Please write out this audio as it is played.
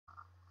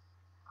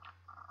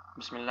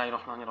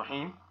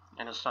Bismillahirrahmanirrahim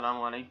and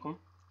Assalamu alaikum.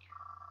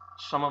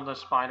 Some of the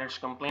aspirants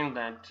complained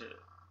that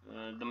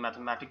the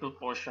mathematical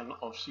portion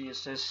of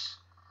CSS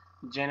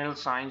General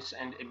Science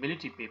and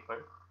Ability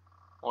paper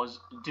was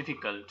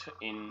difficult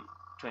in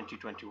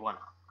 2021.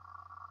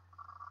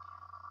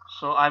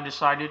 So I've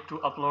decided to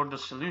upload the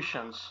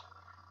solutions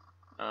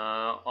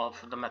of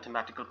the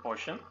mathematical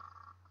portion.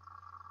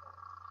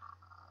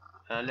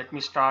 Let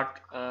me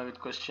start with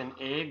question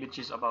A, which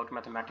is about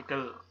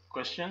mathematical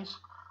questions.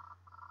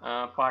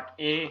 Part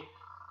A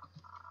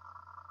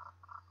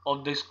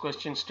of this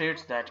question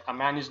states that a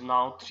man is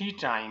now 3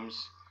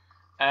 times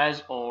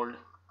as old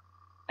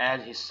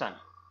as his son.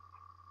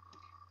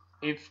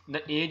 If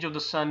the age of the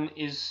son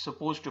is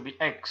supposed to be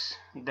x,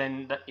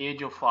 then the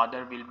age of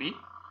father will be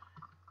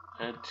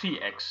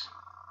 3x.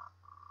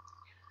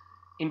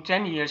 In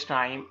 10 years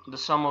time, the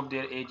sum of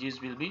their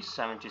ages will be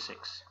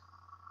 76.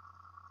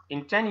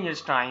 In 10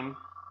 years time,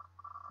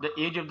 the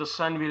age of the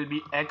son will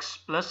be x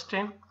plus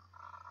 10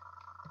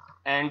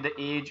 and the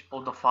age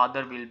of the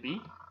father will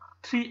be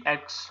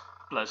 3x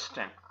plus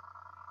 10.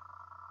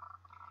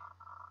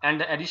 And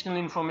the additional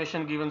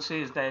information given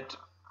says that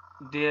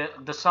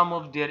the sum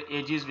of their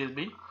ages will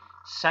be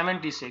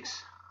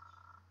 76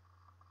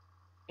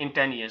 in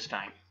 10 years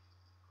time.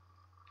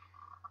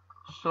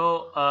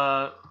 So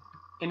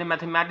in a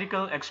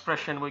mathematical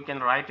expression we can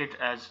write it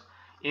as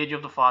age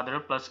of the father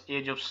plus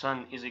age of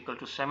son is equal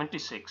to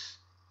 76,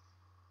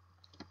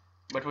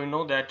 but we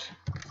know that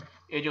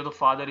age of the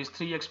father is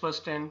 3x plus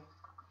 10,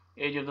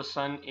 age of the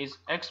son is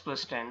x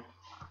plus 10.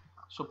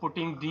 So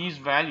putting these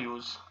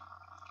values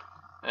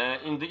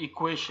in the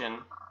equation,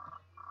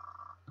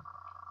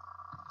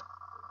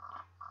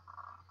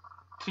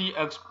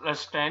 3x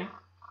plus 10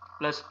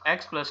 plus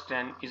x plus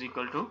 10 is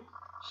equal to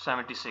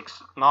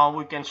 76. Now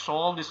we can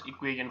solve this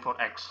equation for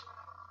x.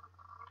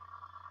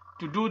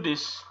 To do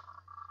this,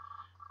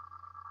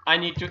 I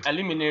need to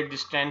eliminate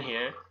this 10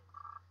 here.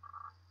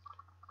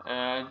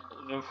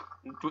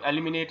 To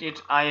eliminate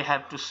it, I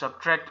have to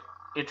subtract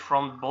it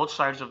from both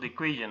sides of the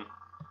equation.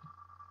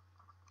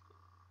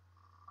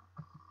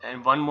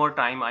 And one more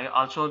time, I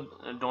also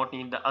don't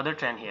need the other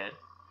 10 here.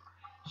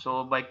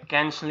 So by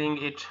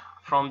cancelling it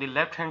from the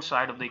left hand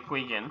side of the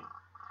equation,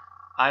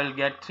 I will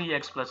get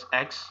 3x plus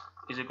x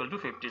is equal to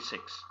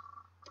 56.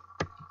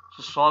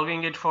 So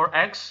solving it for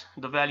x,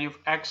 the value of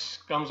x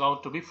comes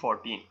out to be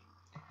 14.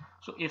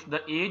 So if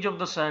the age of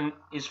the son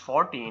is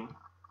 14,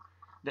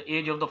 the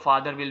age of the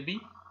father will be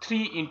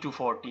 3 into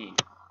 14.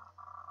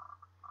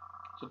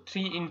 So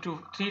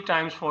 3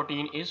 times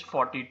 14 is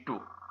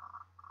 42.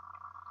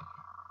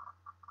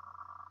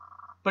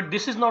 But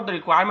this is not the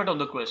requirement of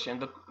the question.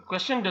 The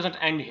question doesn't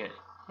end here.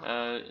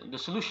 The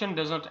solution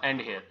doesn't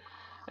end here.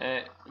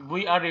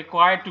 We are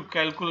required to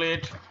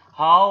calculate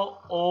how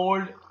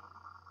old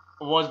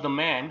was the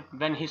man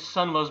when his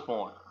son was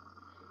born.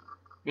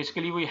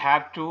 Basically, we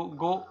have to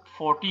go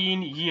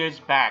 14 years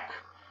back.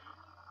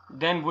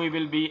 Then we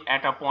will be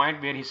at a point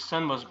where his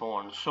son was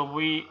born. So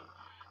we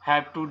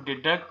have to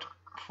deduct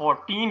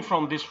 14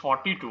 from this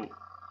 42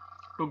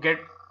 to get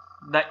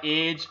the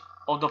age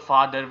of the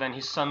father when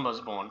his son was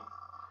born.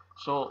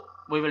 So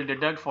we will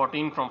deduct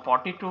 14 from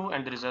 42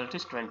 and the result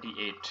is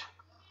 28.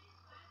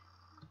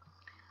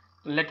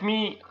 Let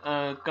me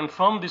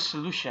confirm this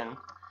solution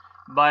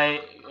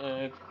by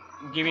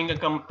giving a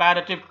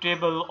comparative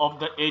table of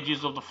the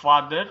ages of the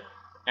father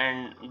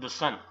and the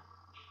son.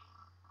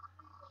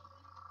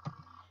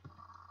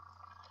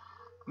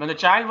 When the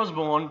child was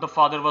born, the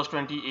father was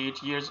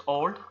 28 years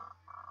old.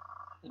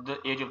 The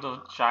age of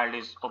the child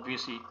is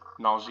obviously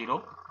now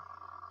 0.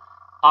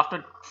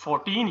 After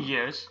 14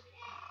 years,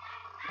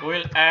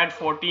 we'll add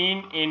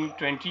 14 in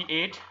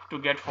 28 to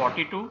get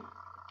 42,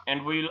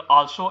 and we'll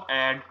also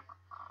add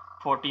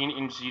 14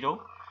 in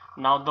 0.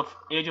 Now the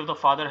age of the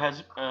father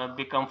has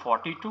become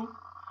 42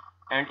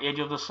 and age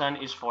of the son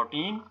is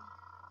 14,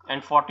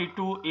 and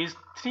 42 is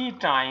 3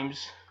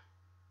 times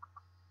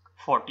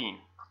 14.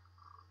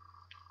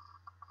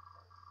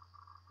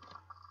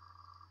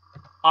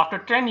 After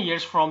 10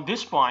 years from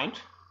this point,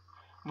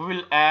 we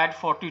will add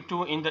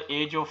 42 in the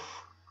age of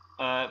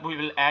we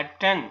will add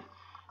 10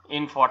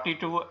 in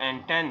 42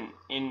 and 10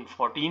 in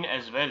 14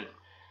 as well.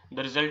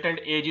 The resultant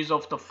ages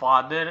of the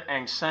father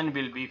and son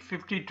will be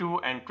 52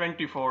 and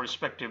 24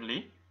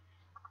 respectively,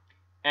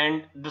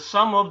 and the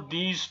sum of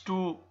these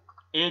two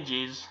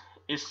ages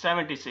is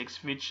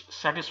 76, which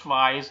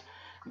satisfies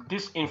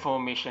this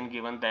information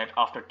given that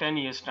after 10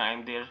 years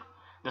time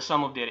the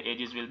sum of their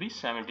ages will be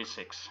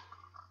 76.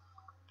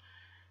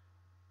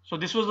 So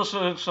this was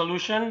the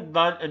solution.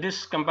 That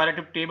this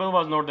comparative table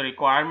was not the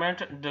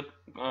requirement. The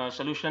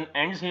solution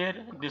ends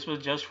here. This was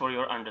just for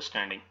your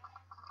understanding.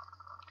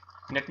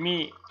 Let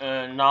me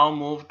now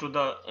move to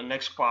the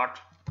next part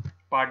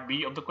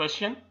B of the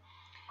question.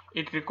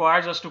 It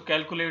requires us to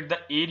calculate the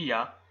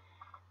area,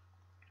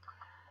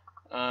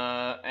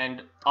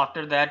 and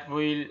after that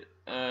we'll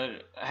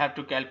have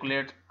to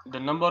calculate the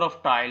number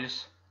of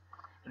tiles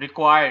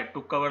required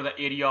to cover the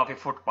area of a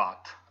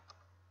footpath.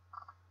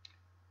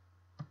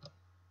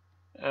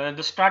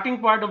 The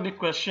starting point of the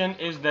question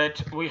is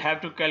that we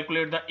have to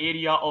calculate the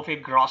area of a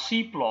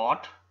grassy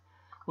plot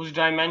whose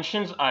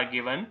dimensions are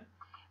given.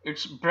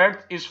 Its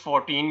breadth is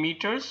 14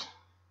 meters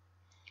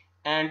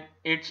and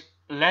its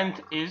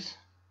length is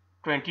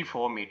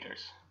 24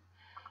 meters.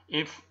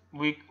 If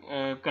we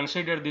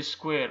consider this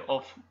square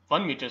of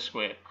 1 meter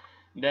square,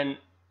 then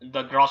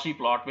the grassy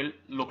plot will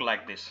look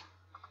like this.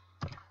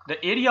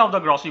 The area of the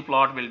grassy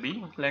plot will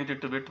be length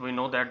into width. We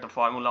know that the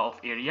formula of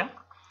area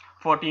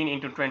 14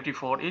 into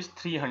 24 is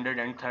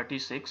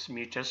 336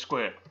 meters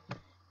square.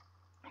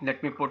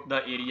 Let me put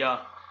the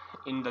area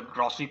in the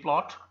grassy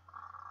plot.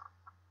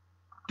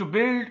 To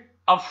build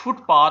a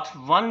footpath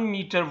 1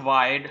 meter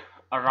wide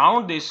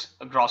around this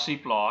grassy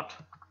plot,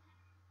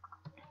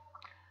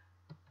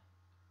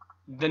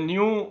 the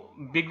new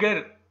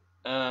bigger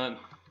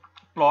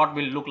plot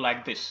will look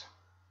like this.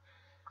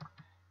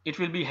 It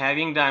will be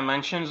having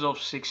dimensions of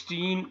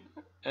 16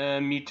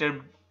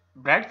 meter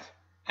breadth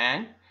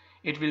and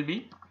it will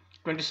be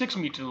 26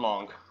 meter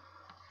long.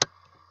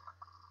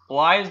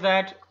 Why is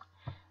that?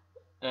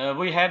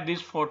 We have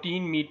these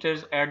 14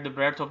 meters at the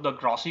breadth of the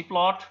grassy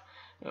plot.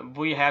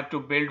 We have to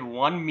build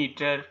 1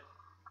 meter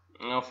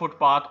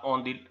footpath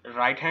on the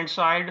right hand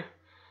side,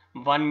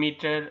 1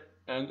 meter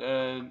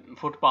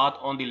footpath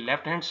on the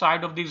left hand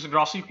side of this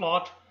grassy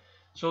plot.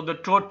 So the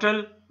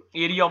total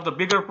area of the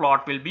bigger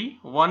plot will be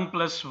 1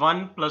 plus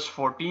 1 plus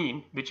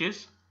 14, which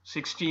is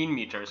 16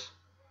 meters.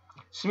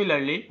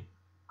 Similarly,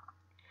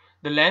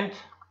 the length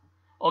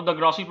of the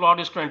grassy plot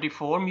is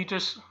 24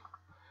 meters.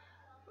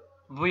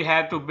 We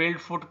have to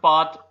build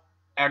footpath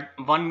at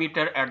 1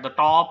 meter at the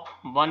top,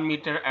 1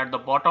 meter at the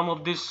bottom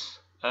of this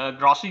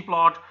grassy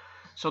plot.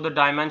 So the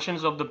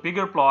dimensions of the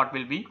bigger plot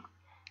will be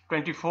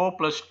 24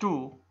 plus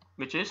 2,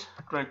 which is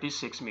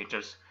 26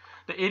 meters.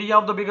 The area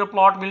of the bigger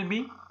plot will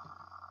be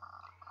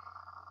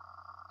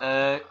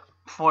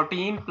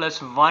 14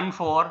 plus 1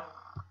 for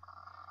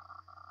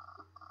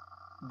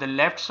the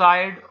left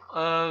side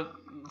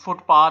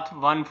footpath,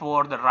 1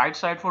 for the right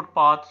side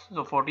footpath.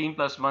 So 14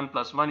 plus 1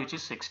 plus 1, which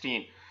is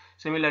 16.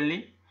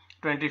 Similarly,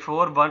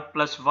 24 1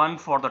 plus 1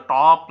 for the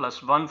top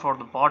plus 1 for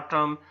the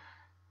bottom,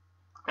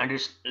 and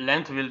its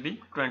length will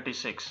be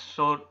 26.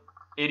 So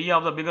area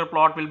of the bigger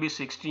plot will be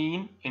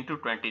 16 into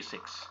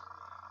 26.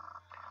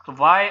 So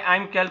why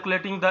I'm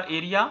calculating the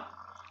area?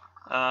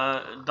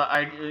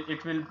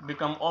 It will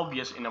become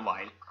obvious in a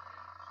while.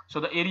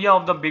 So the area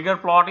of the bigger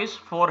plot is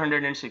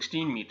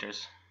 416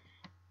 meters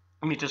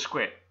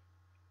square.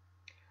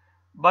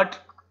 But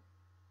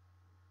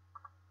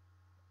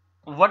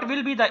what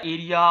will be the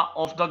area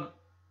of the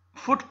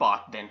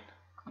footpath then?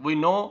 We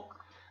know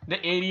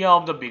the area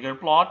of the bigger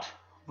plot.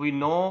 We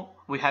know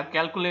we have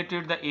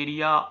calculated the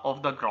area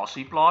of the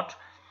grassy plot.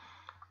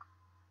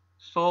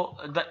 So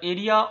the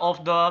area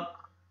of the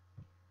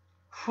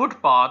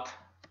footpath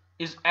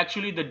is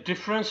actually the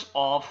difference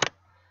of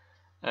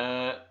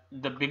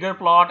the bigger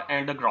plot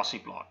and the grassy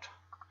plot.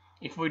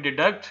 If we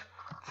deduct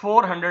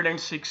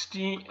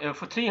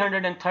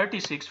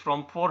 336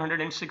 from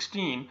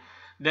 416,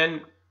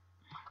 then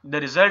the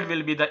result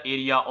will be the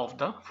area of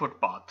the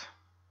footpath.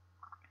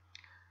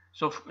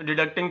 So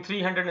deducting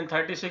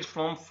 336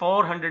 from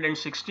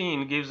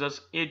 416 gives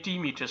us 80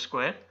 meters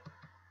square.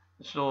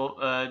 So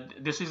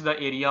this is the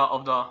area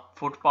of the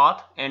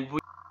footpath, and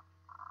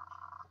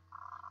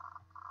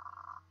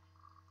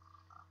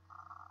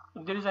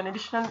there is an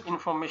additional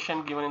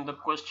information given in the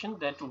question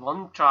that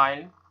one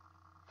tile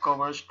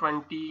covers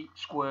 20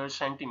 square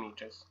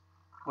centimeters.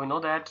 We know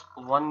that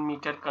 1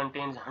 meter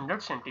contains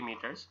 100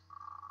 centimeters.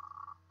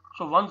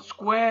 So 1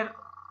 square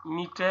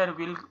meter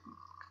will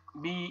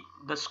be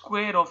the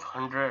square of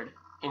 100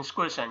 in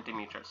square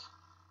centimeters.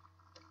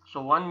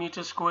 So 1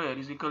 meter square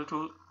is equal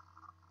to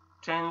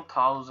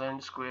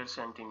 10,000 square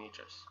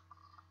centimeters.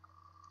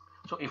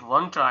 So if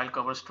one tile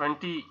covers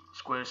 20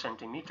 square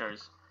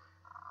centimeters,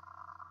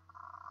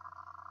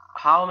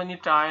 how many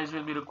tiles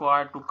will be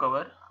required to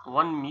cover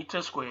 1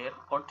 meter square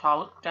or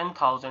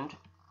 10,000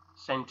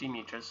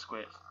 centimeters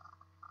square?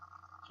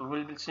 So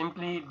we will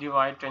simply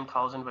divide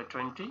 10,000 by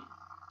 20.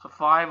 So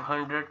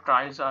 500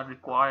 tiles are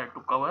required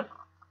to cover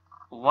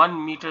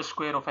 1 meter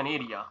square of an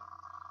area.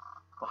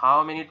 So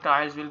how many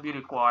tiles will be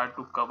required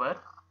to cover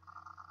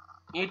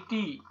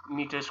 80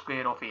 meter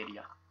square of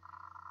area?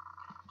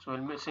 So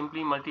we'll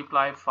simply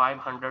multiply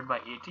 500 by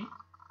 80.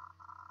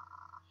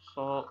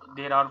 So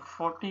there are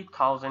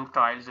 40,000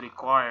 tiles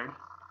required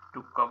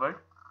to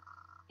cover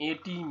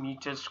 80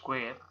 meters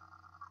square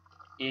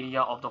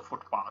area of the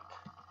footpath.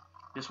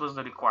 This was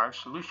the required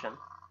solution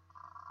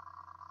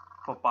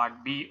for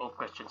part B of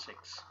question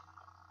 6.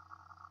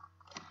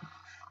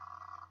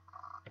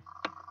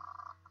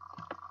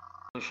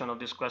 Solution of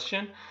this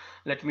question.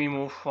 Let me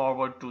move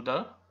forward to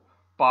the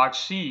part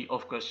C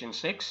of question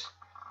 6.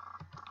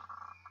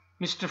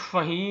 Mr.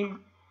 Fahim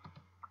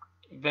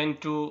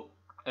went to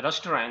a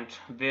restaurant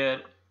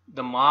where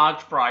the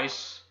marked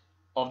price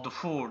of the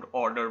food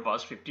order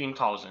was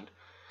 15,000.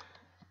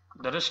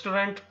 The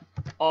restaurant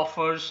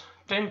offers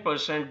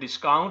 10%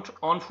 discount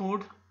on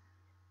food.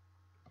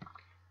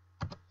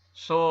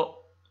 So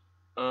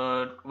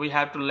we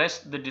have to less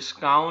the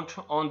discount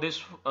on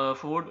this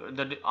food.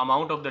 The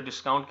amount of the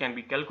discount can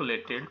be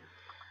calculated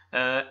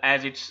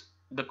as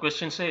the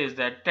question says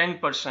that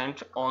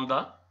 10% on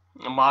the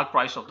mark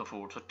price of the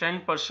food. So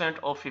 10%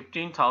 of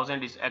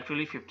 15,000 is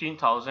actually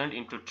 15,000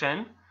 into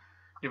 10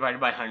 divided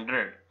by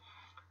 100.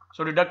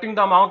 So deducting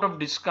the amount of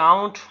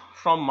discount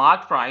from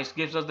mark price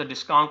gives us the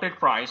discounted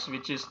price,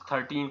 which is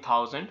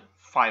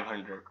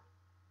 13,500.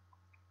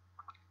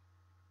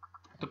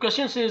 The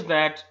question says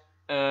that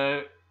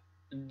the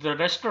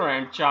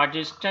restaurant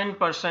charges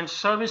 10%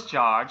 service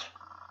charge.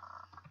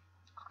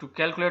 To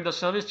calculate the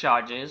service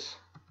charges,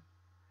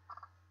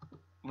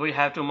 we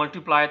have to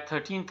multiply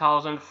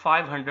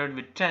 13,500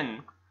 with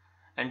 10,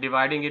 and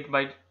dividing it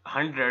by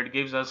 100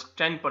 gives us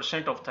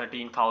 10% of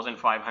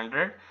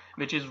 13,500,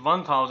 which is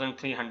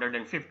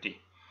 1,350.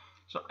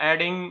 So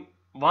adding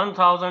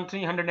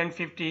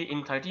 1,350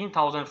 in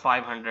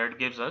 13,500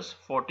 gives us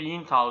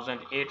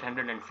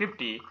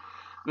 14,850,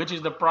 which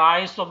is the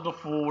price of the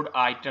food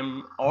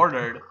item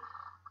ordered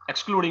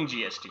excluding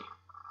GST.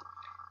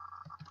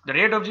 The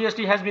rate of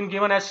GST has been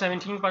given as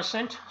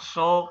 17%,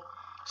 so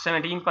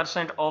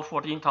 17% of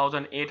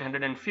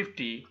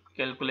 14,850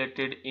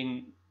 calculated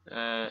in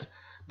the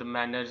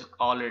manners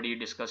already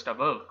discussed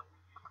above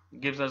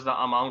gives us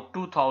the amount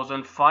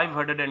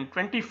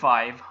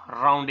 2,525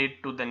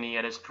 rounded to the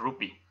nearest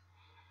rupee.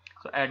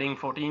 So adding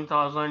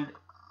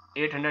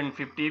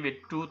 14,850 with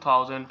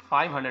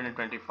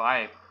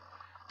 2,525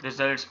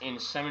 results in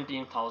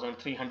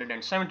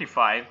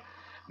 17,375,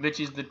 which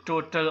is the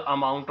total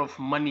amount of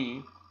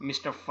money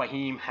Mr.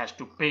 Fahim has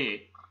to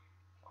pay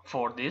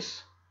for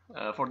this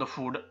for the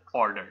food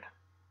ordered.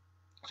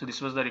 So this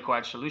was the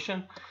required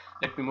solution.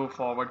 Let me move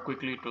forward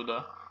quickly to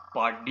the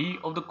part D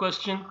of the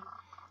question.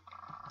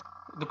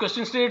 The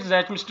question states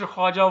that Mr.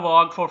 Khawaja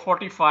walked for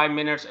 45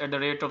 minutes at the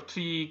rate of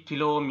 3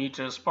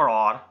 kilometers per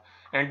hour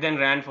and then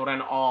ran for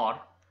an hour,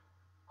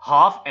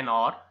 half an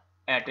hour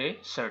at a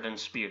certain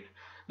speed.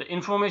 The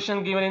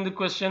information given in the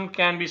question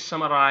can be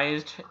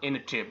summarized in a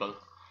table.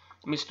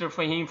 Mr.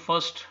 Fahim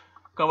first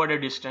covered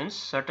a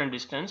certain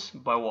distance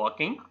by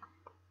walking.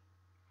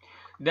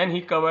 Then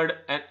he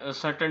covered a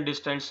certain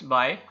distance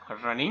by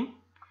running.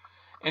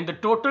 And the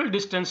total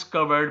distance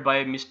covered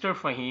by Mr.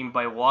 Fahim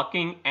by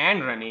walking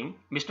and running,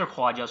 Mr.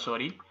 Khawaja,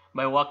 sorry,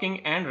 by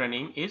walking and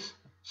running is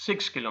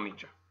 6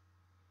 kilometers.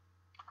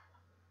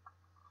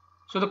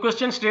 So the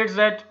question states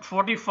that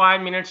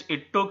 45 minutes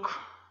it took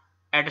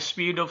at a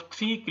speed of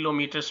 3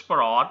 kilometers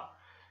per hour,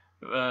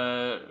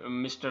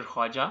 Mr.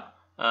 Khawaja,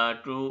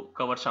 to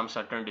cover some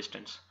certain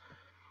distance.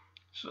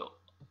 So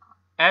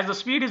as the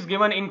speed is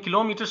given in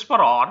kilometers per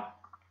hour,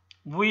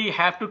 we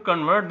have to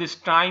convert this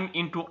time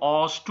into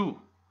hours too.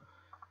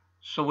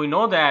 So we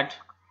know that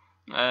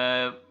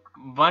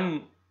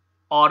 1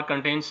 hour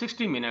contains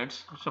 60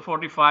 minutes. So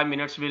 45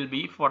 minutes will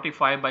be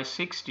 45 by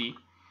 60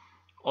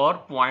 or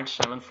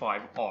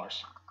 0.75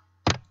 hours.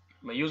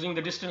 By using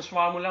the distance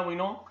formula, we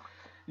know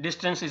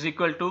distance is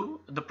equal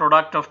to the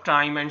product of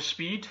time and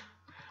speed.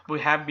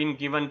 We have been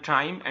given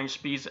time and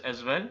speed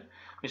as well.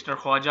 Mr.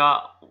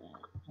 Khawaja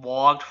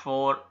walked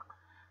for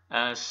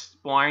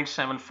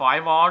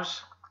 0.75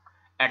 hours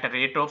at a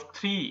rate of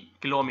 3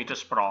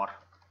 kilometers per hour.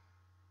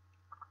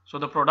 So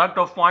the product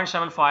of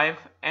 0.75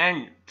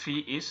 and 3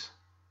 is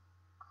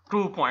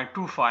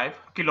 2.25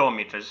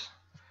 kilometers.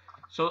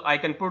 So I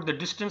can put the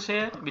distance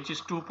here, which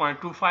is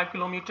 2.25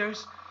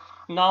 kilometers.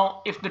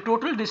 Now if the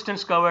total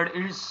distance covered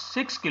is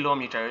 6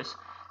 kilometers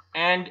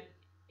and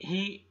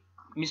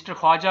Mr.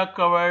 Khawaja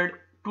covered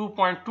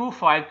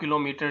 2.25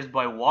 kilometers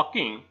by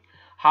walking,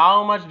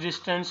 how much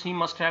distance he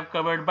must have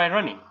covered by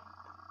running?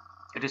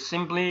 It is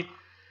simply,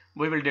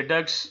 we will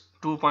deduct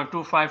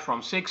 2.25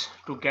 from 6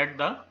 to get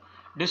the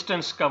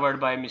distance covered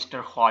by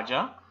Mr.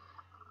 Khawaja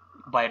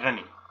by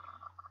running.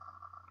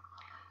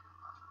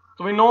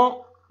 So we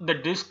know the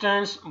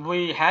distance,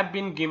 we have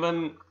been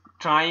given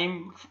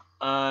time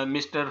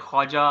Mr.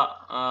 Khawaja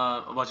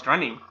was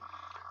running.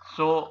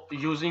 So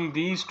using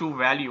these two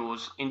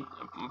values,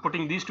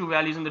 putting these two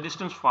values in the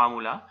distance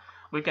formula,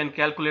 we can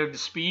calculate the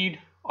speed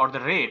or the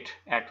rate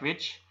at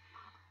which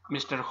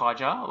Mr.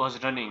 Khawaja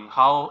was running.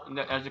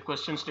 As the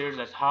question states,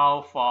 that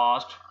how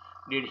fast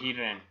did he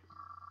run?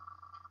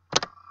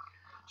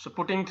 So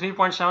putting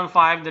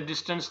 3.75, the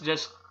distance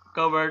just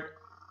covered,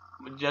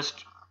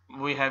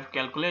 we have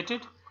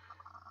calculated,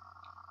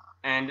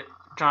 and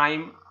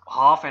time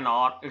half an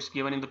hour is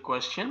given in the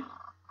question.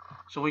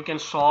 So we can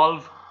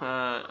solve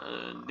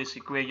this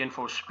equation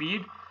for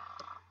speed,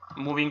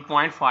 moving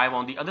 0.5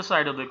 on the other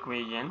side of the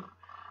equation.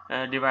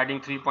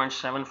 Dividing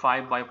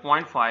 3.75 by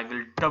 0.5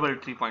 will double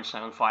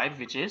 3.75,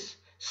 which is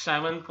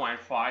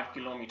 7.5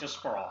 kilometers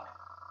per hour.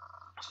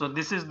 So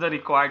this is the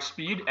required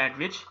speed at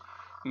which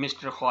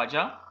Mr.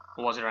 Khawaja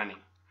was running.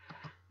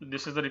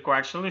 This is the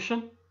required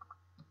solution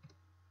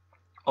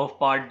of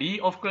part D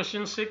of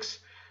question 6.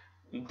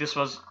 This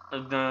was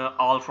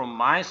all from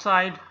my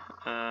side,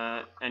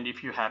 and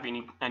if you have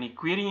any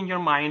query in your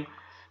mind,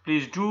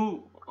 please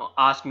do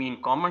ask me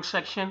in comment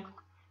section.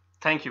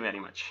 Thank you very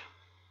much.